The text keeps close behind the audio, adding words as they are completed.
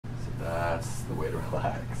that's the way to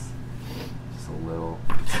relax. Just a little.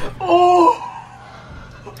 Oh!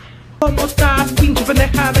 ¿Cómo estás, pinche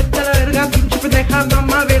pendeja? Vete a la verga, pinche pendeja,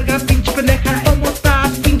 mamá verga, pinche pendeja. ¿Cómo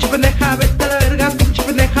estás, pinche pendeja? Vete a la verga, pinche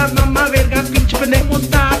pendeja, mamá verga, pinche pendeja. ¿Cómo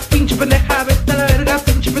estás, pinche pendeja? Vete a la verga,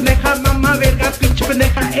 pinche pendeja, mamá verga, pinche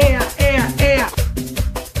pendeja. Ea, ea, ea.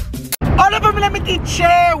 Hola familia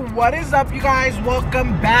metiche, what is up you guys?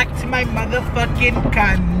 Welcome back to my motherfucking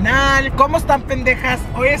canal. ¿Cómo están pendejas?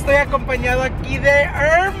 Hoy estoy acompañado aquí de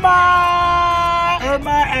Irma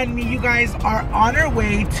and me, you guys are on our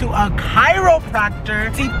way to a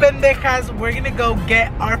chiropractor. See pendejas, we're gonna go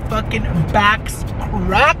get our fucking backs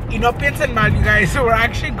cracked. Y no piensen mal you guys, so we're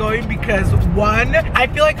actually going because one, I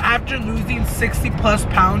feel like after losing 60 plus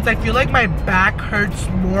pounds, I feel like my back hurts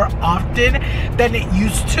more often than it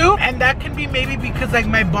used to. And that can be maybe because like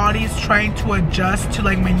my body is trying to adjust to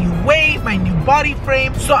like my new weight, my new body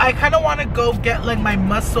frame. So I kind of want to go get like my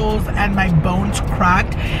muscles and my bones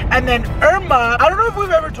cracked. And then Irma, I don't know if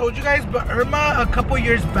we've ever told you guys, but Irma a couple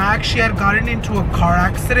years back, she had gotten into a car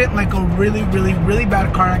accident, like a really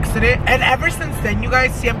bad car accident. And ever since then, you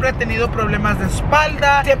guys, siempre ha tenido problemas de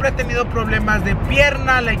espalda, siempre ha tenido problemas de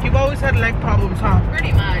pierna. Like you've always had leg problems, huh?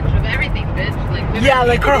 Pretty much of everything, bitch. Like yeah,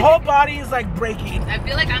 like her whole body is like breaking. I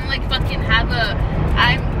feel like I'm like fucking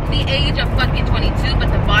I'm the age of fucking 22,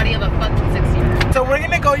 but the body of a fucking 6-year-old. So we're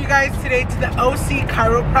gonna go, you guys, today to the OC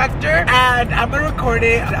chiropractor, and I'm gonna record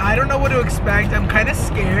it. I don't know what to expect. I'm kind of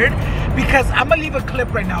scared because I'm gonna leave a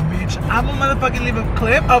clip right now, bitch. I'm gonna motherfucking leave a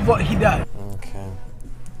clip of what he does. Okay.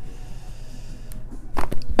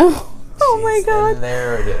 Oh my god. And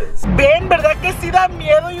there it is. Ven, ¿verdad que sí da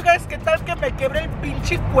miedo, you guys? ¿Qué tal que me quebre el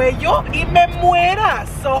pinche cuello y me muera?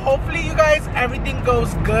 So hopefully, you guys, everything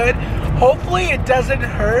goes good. Hopefully it doesn't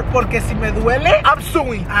hurt, porque si me duele, I'm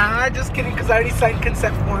suing. Just kidding, because I already signed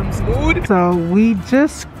consent forms. Mood. So we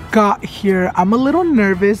just got here. I'm a little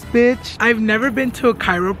nervous, bitch. I've never been to a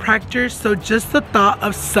chiropractor, so just the thought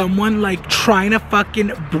of someone like trying to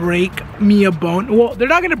fucking break me a bone. Well, they're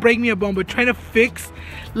not gonna break me a bone, but trying to fix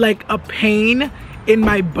like a pain in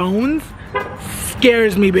my bones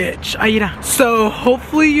scares me, bitch. Ayra. So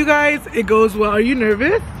hopefully, you guys, it goes well. Are you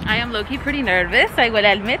nervous? I am low-key pretty nervous, I will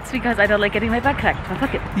admit, because I don't like getting my back cracked. So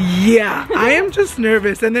fuck it. Yeah, I am just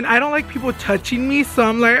nervous, and then I don't like people touching me, so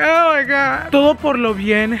I'm like, oh my god. Todo por lo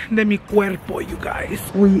bien de mi cuerpo, you guys.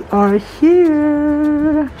 We are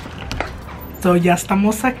here. So ya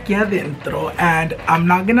estamos aquí adentro, and I'm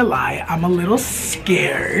not gonna lie, I'm a little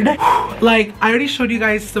scared. Like, I already showed you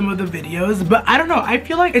guys some of the videos, but I don't know, I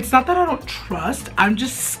feel like it's not that I don't trust, I'm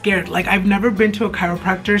just scared. Like, I've never been to a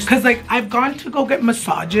chiropractor, because like I've gone to go get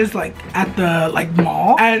massages like at the like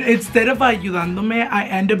mall, and instead of ayudándome, I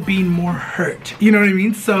end up being more hurt, you know what I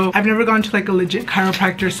mean? So I've never gone to like a legit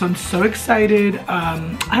chiropractor, so I'm so excited. I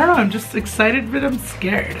don't know, I'm just excited, but I'm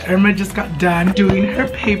scared. Irma just got done doing her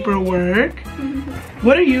paperwork.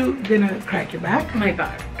 What are you gonna crack your back? My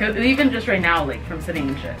back. Even just right now, like from sitting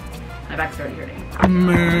and shit, my back's already hurting.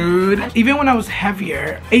 Mood. Even when I was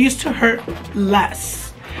heavier, it used to hurt less.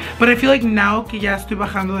 But I feel like now que ya estoy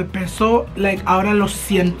bajando de peso, like ahora lo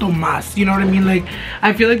siento más. You know what I mean? Like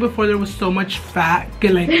I feel like before there was so much fat que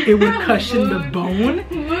like it would cushion the bone.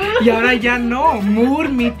 Y ahora ya no.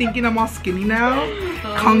 Mood, me thinking I'm all skinny now.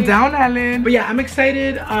 Calm down, Ellen. But yeah, I'm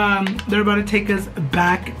excited. They're about to take us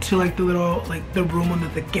back to like the little, like the room under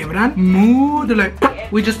the quebran. Mood. They're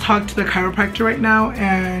like, we just talked to the chiropractor right now,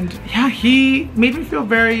 and yeah, he made me feel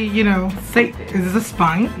very, you know, safe. Is this a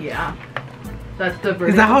spine? Yeah. That's the vertical.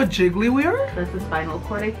 Is that how jiggly we are? That's the spinal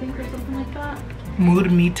cord, I think, or something like that.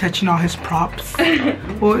 Mood, me touching all his props.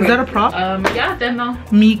 Well, is that a prop? Yeah, demo.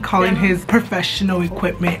 Me calling his professional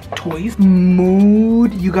equipment toys.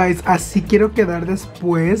 Mood, you guys, así quiero quedar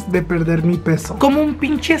después de perder mi peso. Como un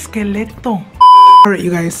pinche esqueleto. Alright,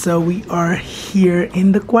 you guys, so we are here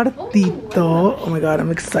in the cuartito. Oh my god,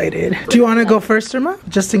 I'm excited. Do you want to go first, Irma?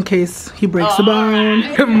 Just in case he breaks a bone.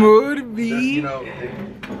 Mood, me. You know,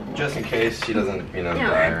 just in case she doesn't, you know,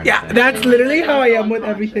 die or yeah, anything. that's literally how I am with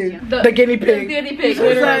everything. The guinea pig. The guinea pig,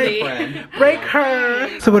 literally. Like, Break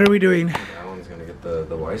her. So what are we doing? that one's gonna get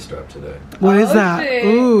the Y strap today. What is that? Shit.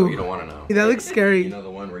 Ooh. You don't want to know. That looks scary. You know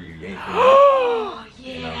the one where you yank it? Oh,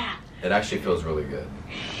 yeah. You know, it actually feels really good.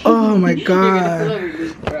 Oh my god.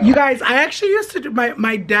 You guys, I actually used to do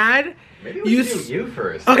my dad. Maybe we should do you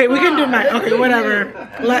first. Okay, we can do mine. Okay, whatever.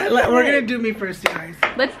 We're gonna do me first, you guys.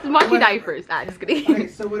 Let's watch you die first. Just kidding. Okay,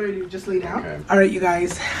 so what do I do? Just lay down? Okay. Alright, you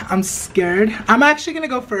guys. I'm scared. I'm actually gonna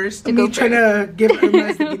go first. Go Me first. trying to give Irma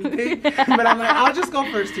as the guinea pig. But I'm like, I'll just go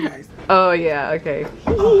first, you guys. Oh, yeah, okay.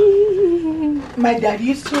 My dad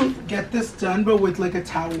used to get this done, but with like a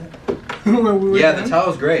towel. Yeah, the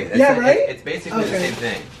towel's great. It's right? It's basically the same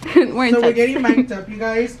thing. We're getting mic'd up, you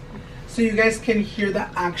guys, so you guys can hear the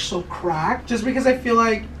actual crack. Just because I feel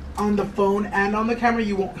like on the phone and on the camera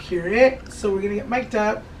you won't hear it, so we're gonna get mic'd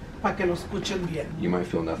up para que lo escuchen bien. You might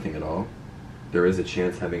feel nothing at all. There is a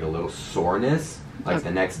chance having a little soreness, like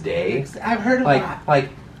the next day. I've heard of that. Like,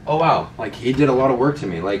 oh wow, like he did a lot of work to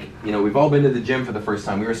me. Like, you know, we've all been to the gym for the first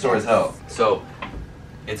time. We were sore as hell, so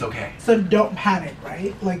it's okay. So don't panic,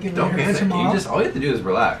 right? Like if Don't panic. You just all you have to do is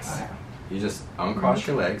relax. Okay. You just uncross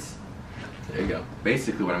your legs. There you go.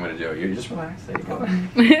 Basically, what I'm gonna do, you just relax. There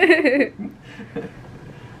you go.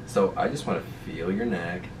 So I just want to feel your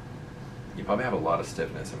neck. You probably have a lot of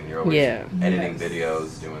stiffness. I mean, you're always editing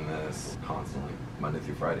videos, doing this constantly. Monday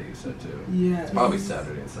through Friday, you said too. Yeah. It's probably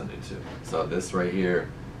Saturday and Sunday too. So this right here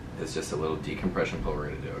is just a little decompression pull we're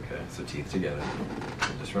gonna do, okay? So teeth together. So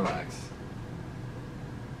just relax.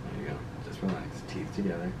 There you go. Just relax. Teeth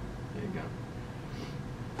together. There you go.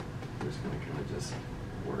 We're just gonna kind of just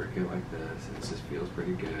work it like this. And it just feels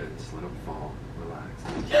pretty good. Just let it fall. Relax.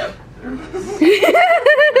 There it is.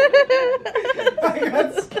 I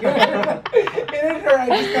got scared. It didn't hurt, I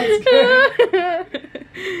just got scared.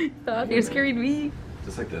 Stop, you're scaring me.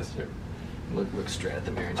 Just like this. Here. Look straight at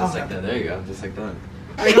the mirror. Just like that. There you go. Just like that.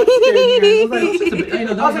 I got scared. I was like, Just a bit, you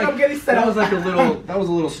know, I'm getting set up. That was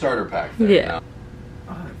a little starter pack there. Yeah. You know?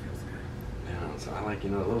 Oh, that feels good. Yeah, so I like, you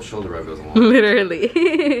know, a little shoulder rub goes a long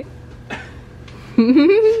Literally.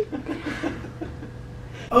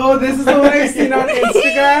 Oh, this is the one I've seen on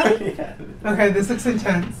Instagram? Yeah. Okay, this looks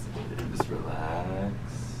intense. Just relax.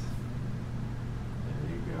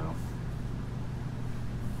 There you go.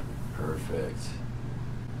 Perfect.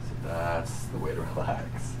 So that's the way to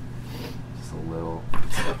relax. Just a little.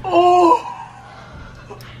 Oh!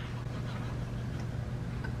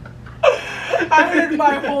 I heard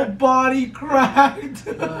my whole body cracked.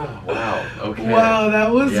 Oh, wow. Okay. Wow, that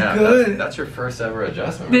was good. That's your first ever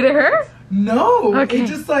adjustment. Did it hurt? No. Okay. It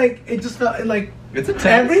just felt like It's intense.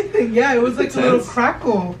 everything. Yeah, it was like intense. a little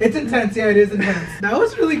crackle. It's intense. Yeah, it is intense. That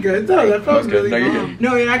was really good though. That felt good. really No, you're good. good.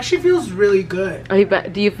 No, it actually feels really good. Oh,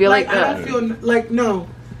 do you feel like I don't feel like no.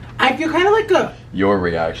 I feel kind of like Your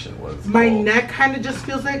reaction was. my cold. neck kind of just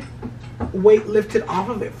feels like weight lifted off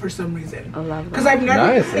of it for some reason. I love that. Because I've never,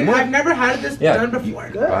 Nice, isn't it? I've never had this done before.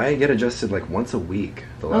 I get adjusted like once a week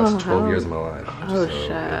the last 12 years of my life. Oh, so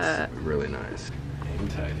shit. It's really nice. Hang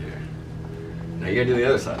tight here. Now you gotta do the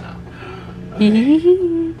other side now.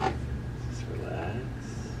 Just relax.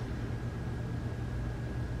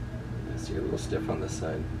 So you're a little stiff on this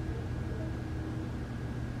side.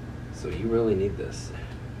 So you really need this.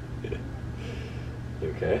 You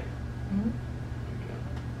okay? Mhm.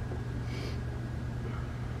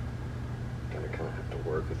 Gotta kind of have to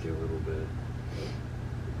work with you a little bit.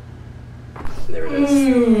 There it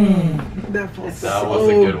is. That felt That so was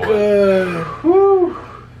a good one. good. Whew.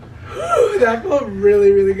 Whew, that felt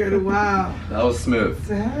really, really good. Wow. That was smooth.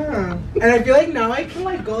 Damn. And I feel like now I can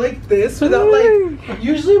like go like this without like.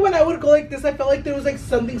 Usually when I would go like this, I felt like there was like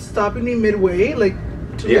something stopping me midway. Like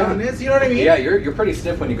to be honest, you know what I mean? Yeah, you're pretty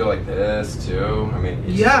stiff when you go like this too. I mean, you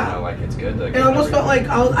just, you know, like it's good. Like, it almost felt like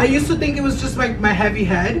I used to think it was just like my heavy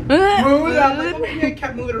head. Maybe I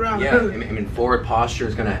kept moving around. Yeah, I mean, forward posture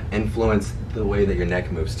is gonna influence the way that your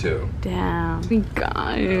neck moves too. Damn.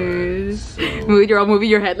 Gosh. So, You're all moving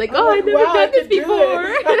your head like, oh, I've never done this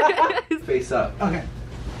before. face up. Okay.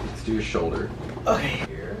 Let's do your shoulder. Okay.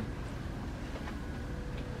 Here.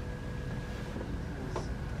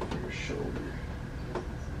 Your shoulder.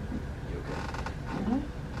 You okay?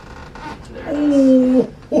 There it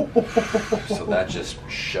is. So that just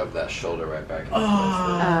shoved that shoulder right back in place.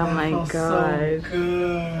 Oh my felt god. So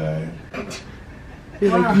good.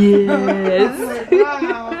 You're like, yes.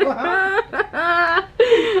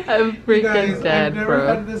 I'm freaking dead, I've never bro.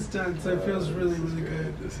 had this done, so it feels really, really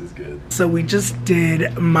good. This is good. So we just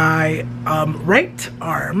did my right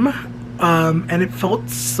arm, and it felt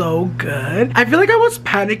so good. I feel like I was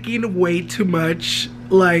panicking way too much,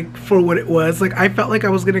 like for what it was. Like I felt like I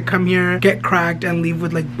was gonna come here, get cracked, and leave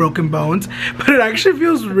with like broken bones, but it actually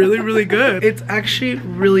feels really, really good. It's actually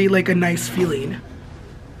really like a nice feeling.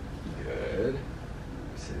 Good.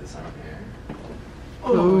 See this on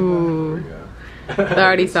here. Ooh. There we go. That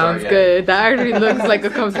already sounds Sorry, good. That already looks like a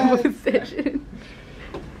comfortable position.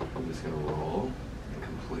 I'm just gonna roll and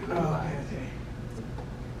completely Oh, relax. okay.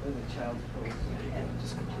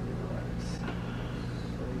 Just completely relax.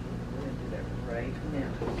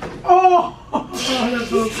 Oh, that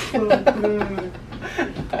feels so good.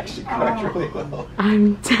 Actually cracked really well.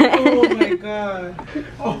 I'm dead. Oh my god.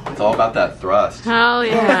 Oh, It's all about that thrust. Hell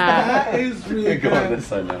yeah. that is really Go on good. this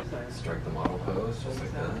side now. Strike the model pose, just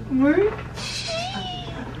like that. What?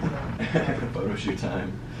 Photo shoot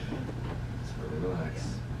time. Just really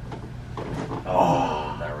relax.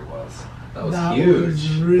 Oh, there it was. That was huge. That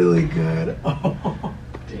was really good. Oh.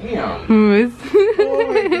 Damn. Oh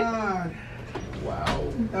my god.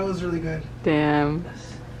 Wow. That was really good. Damn.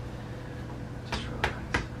 Just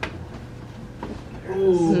relax.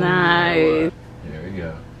 Ooh. Nice. There we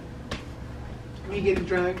go. Me getting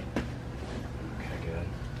dragged. Okay, good.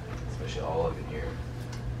 Especially all up in here.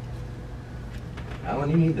 Alan,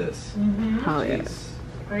 you need this. Oh yeah. Jeez.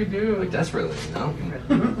 I do. Like desperately, you know?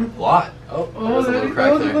 A lot. Oh, Oh, there's a that little was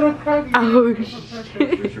crack a there. little crack. Oh Here's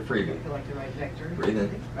shit. your freebie. Feel like the right vector. Breathe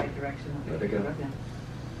in. Right direction. Let it go. So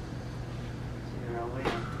you're all the way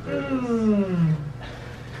down.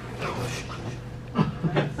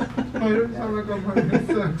 I don't sound like I'm having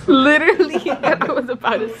sex. Literally, I was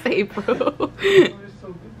about to say, bro. You're so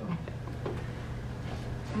good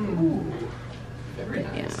though. Ooh. Very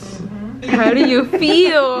nice. How do you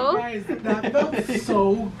feel? Guys, that felt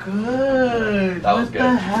so good. That was what good.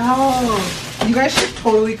 the hell? You guys should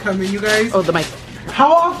totally come in, you guys. Oh, the mic.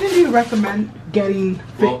 How often do you recommend getting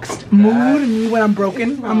fixed? Well, Mood and me when I'm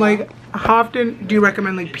broken. I'm like, how often do you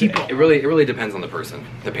recommend like people? It really depends on the person,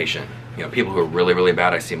 the patient. You know, people who are really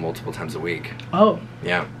bad, I see multiple times a week. Oh,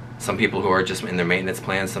 Yeah. Some people who are just in their maintenance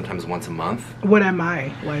plans, sometimes once a month. what am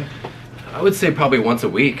I like? I would say probably once a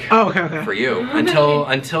week. Oh, okay. For you,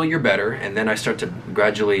 until you're better, and then I start to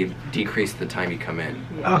gradually decrease the time you come in.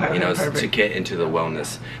 Okay, You know, perfect. to get into the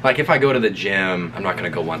wellness. Like if I go to the gym, I'm not going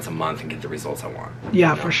to go once a month and get the results I want.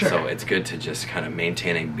 Yeah, you know? for sure. So it's good to just kind of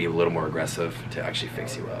maintain and be a little more aggressive to actually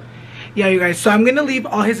fix you up. Yeah, you guys, so I'm gonna leave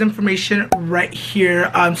all his information right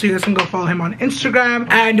here, so you guys can go follow him on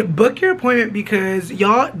Instagram and book your appointment, because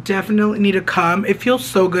y'all definitely need to come. It feels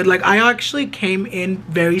so good. Like, I actually came in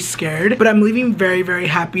very scared, but I'm leaving very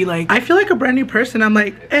happy. Like, I feel like a brand new person. I'm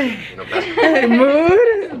like, hey, You know, that's- hey,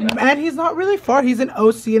 mood. And he's not really far. He's in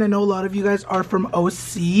OC, and I know a lot of you guys are from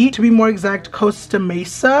OC, to be more exact, Costa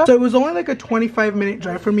Mesa. So it was only like a 25-minute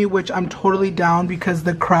drive for me, which I'm totally down, because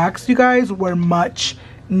the cracks, you guys, were much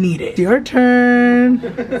needed. Your turn. You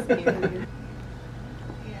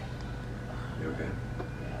okay?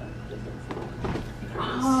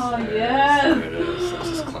 Oh yes. There it is. It's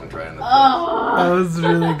just clunked right in the That was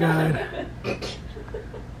really good.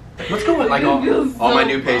 What's going on? Like all my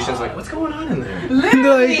new patients, like, what's going on in there? And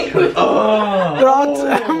they're like, Oh. they're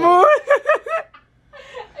all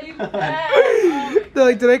they're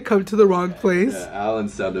like, did I come to the wrong place?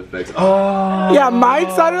 Alan's sound effects. Oh. Yeah, mine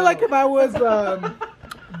sounded like if I was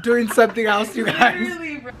doing something else, you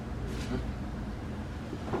guys.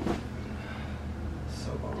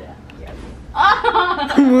 So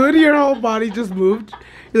Mood, your whole body just moved.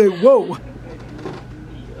 You're like, whoa.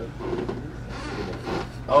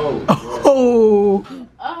 Oh. Oh.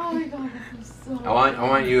 Oh my god, this is so. I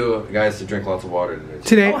want you guys to drink lots of water today.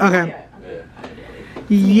 Today? Okay. Yeah.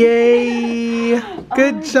 Yay.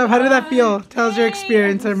 Good job. How did that feel? Tell us your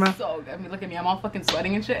experience, Irma. So good. I mean, look at me. I'm all fucking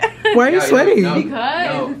sweating and shit. Why are you sweating?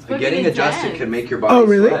 Because it's fucking getting adjusted intense. could make your body Oh,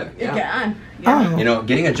 really? sweat. Yeah. Yeah. Oh. You know,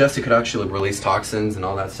 getting adjusted could actually release toxins and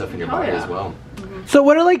all that stuff in your body yeah. as well. So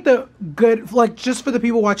what are like the good, like just for the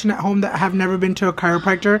people watching at home that have never been to a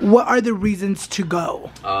chiropractor, what are the reasons to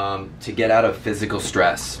go? To get out of physical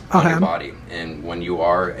stress on Okay. your body. And when you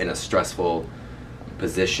are in a stressful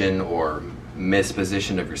position or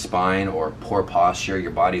misposition of your spine or poor posture,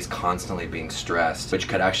 your body's constantly being stressed, which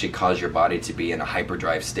could actually cause your body to be in a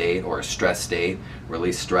hyperdrive state or a stress state,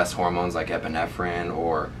 release stress hormones like epinephrine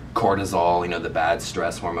or cortisol, you know, the bad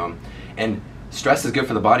stress hormone. And stress is good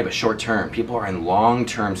for the body, but short term. People are in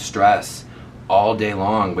long-term stress all day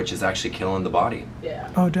long, which is actually killing the body. Yeah.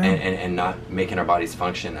 Oh, damn. And not making our bodies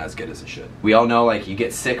function as good as it should. We all know, like, you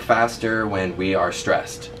get sick faster when we are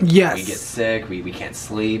stressed. Yes. We get sick, we can't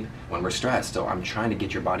sleep when we're stressed. So I'm trying to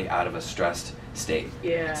get your body out of a stressed state.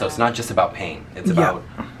 Yeah. So it's not just about pain. It's Yeah. about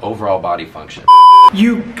overall body function.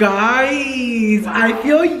 You guys, I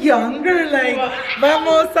feel younger, like,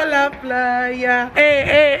 vamos a la playa.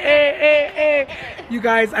 Hey. You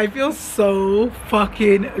guys, I feel so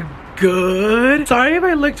fucking good. Sorry if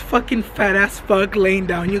I looked fucking fat as fuck laying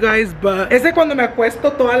down, you guys, but ese cuando me acuesto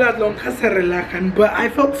todas las lonjas se relajan, but I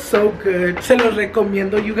felt so good. Se los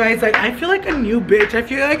recomiendo, you guys. Like, I feel like a new bitch. I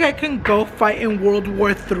feel like I can go fight in World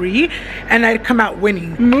War III and I'd come out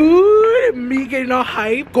winning. Mood, me getting all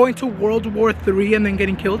hype, going to World War III and then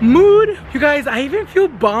getting killed. Mood, you guys, I even feel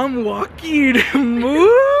bomb walking. Mood,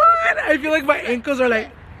 I feel like my ankles are like,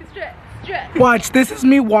 Stretch. watch, this is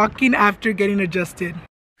me walking after getting adjusted.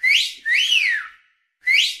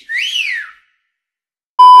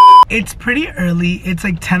 it's pretty early. It's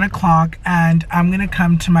like 10 o'clock and I'm gonna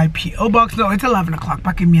come to my P.O. box. No, it's 11 o'clock.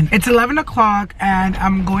 It's 11 o'clock and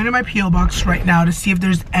I'm going to my P.O. box right now to see if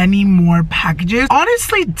there's any more packages.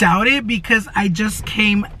 Honestly doubt it because I just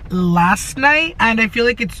came last night and I feel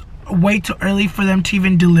like it's way too early for them to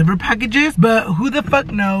even deliver packages, but who the fuck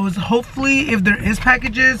knows. Hopefully if there is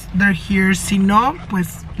packages, they're here. Si no,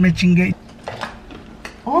 pues me chingue.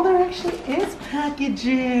 Oh, there actually is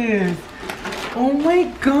packages. Oh my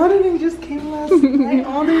god, and it just came last night.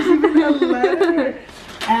 Oh, there's even a letter.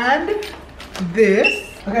 And this.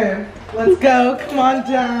 Okay, let's go. Come on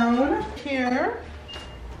down. Here.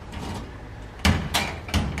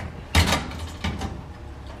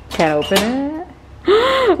 Can't open it.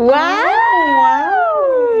 Wow.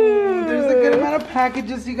 There's a good amount of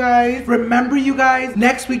packages, you guys. Remember, you guys,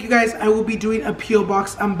 next week, you guys, I will be doing a P.O.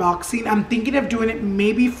 box unboxing. I'm thinking of doing it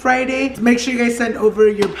maybe Friday. Make sure you guys send over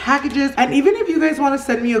your packages. And even if you guys want to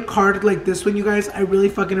send me a card like this one, you guys, I really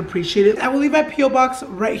fucking appreciate it. I will leave my P.O. box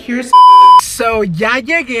right here. So ya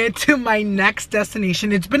llegué to my next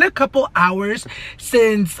destination. It's been a couple hours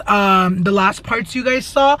since the last parts you guys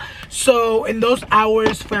saw. So in those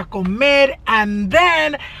hours fui a comer and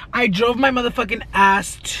then I drove my motherfucking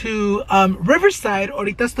ass to Riverside.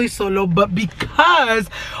 Ahorita estoy solo, but because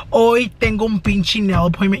hoy tengo un pinche nail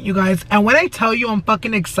appointment, you guys. And when I tell you I'm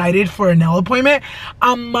fucking excited for a nail appointment,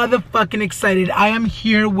 I'm motherfucking excited. I am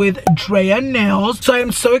here with Drea Nails. So I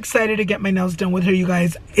am so excited to get my nails done with her, you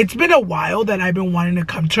guys. It's been a while that I've been wanting to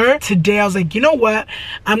come to her. Today I was like, you know what?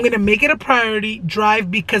 I'm gonna make it a priority drive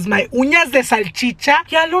because my uñas de salchicha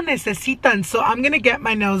ya lo necesitan. So I'm gonna get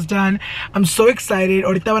my nails done. I'm so excited.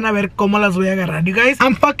 Ahorita van a ver cómo las voy a agarrar, you guys.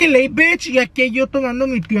 I'm fucking late, bitch. Y aquí yo tomando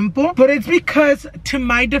mi tiempo. But it's because, to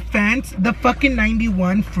my defense, the fucking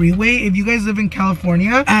 91 freeway, if you guys live in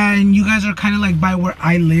California and you guys are kind of like by where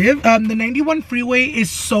I live, the 91 freeway is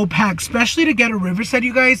so packed, especially to get to Riverside,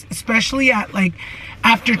 you guys, especially at like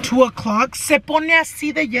after 2 o'clock, se pone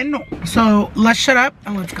así de lleno. So let's shut up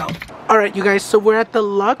and let's go. All right, you guys, so we're at the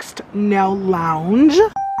Luxe Nail Lounge.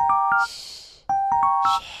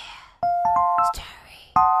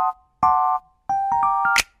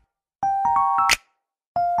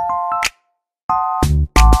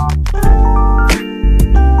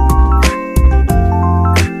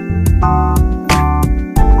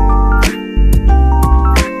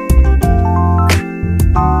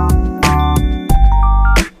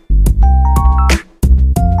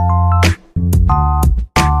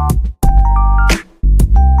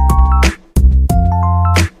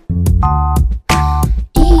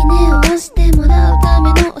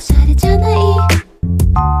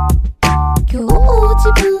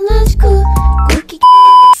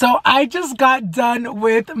 I just got done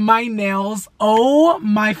with my nails. Oh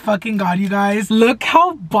my fucking god, you guys. Look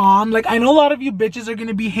how bomb. Like, I know a lot of you bitches are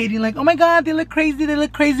gonna be hating, like, oh my god, they look crazy, they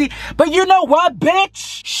look crazy. But you know what,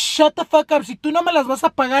 bitch? Shut the fuck up. Si tú no me las vas a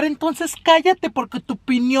pagar, entonces cállate, porque tu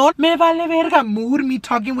opinión me vale verga. Mood, me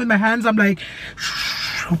talking with my hands, I'm like...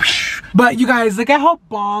 But you guys, look at how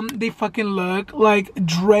bomb they fucking look. Like,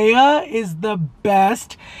 Drea is the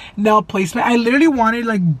best nail placement. I literally wanted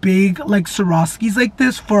like big like Swarovskis like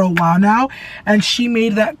this for a while now, and she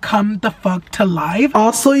made that come the fuck to life.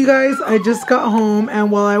 Also, you guys, I just got home,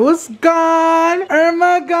 and while I was gone,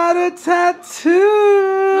 Irma got a tattoo.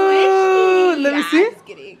 Let me see. Just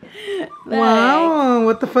kidding. Wow,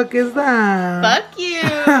 what the fuck is that? Fuck you,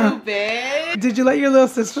 bitch. Did you let your little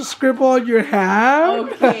sister scribble on your hat?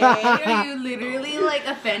 Okay, are you literally like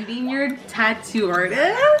offending your tattoo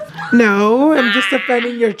artist? No, I'm just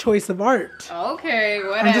offending your choice of art. Okay,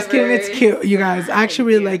 whatever. I'm just kidding, it's cute, you guys. I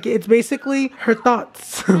actually really like it. It's basically her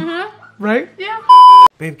thoughts. Right? Yeah.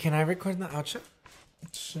 Babe, can I record the outro?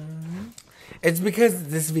 Sure. It's because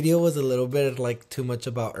this video was a little bit like too much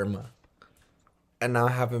about Irma. And now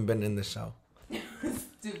I haven't been in the show.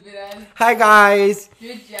 Stupid ass. Hi guys.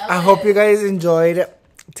 You're jealous. I hope you guys enjoyed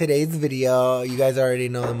today's video. You guys already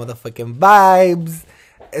know the motherfucking vibes.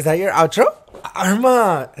 Is that your outro?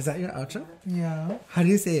 Irma, is that your outro? Yeah. How do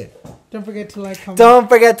you say it? Don't forget to like, comment. Don't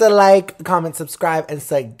forget to like, comment, subscribe, and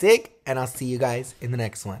suck dick. And I'll see you guys in the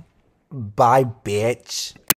next one. Bye, bitch.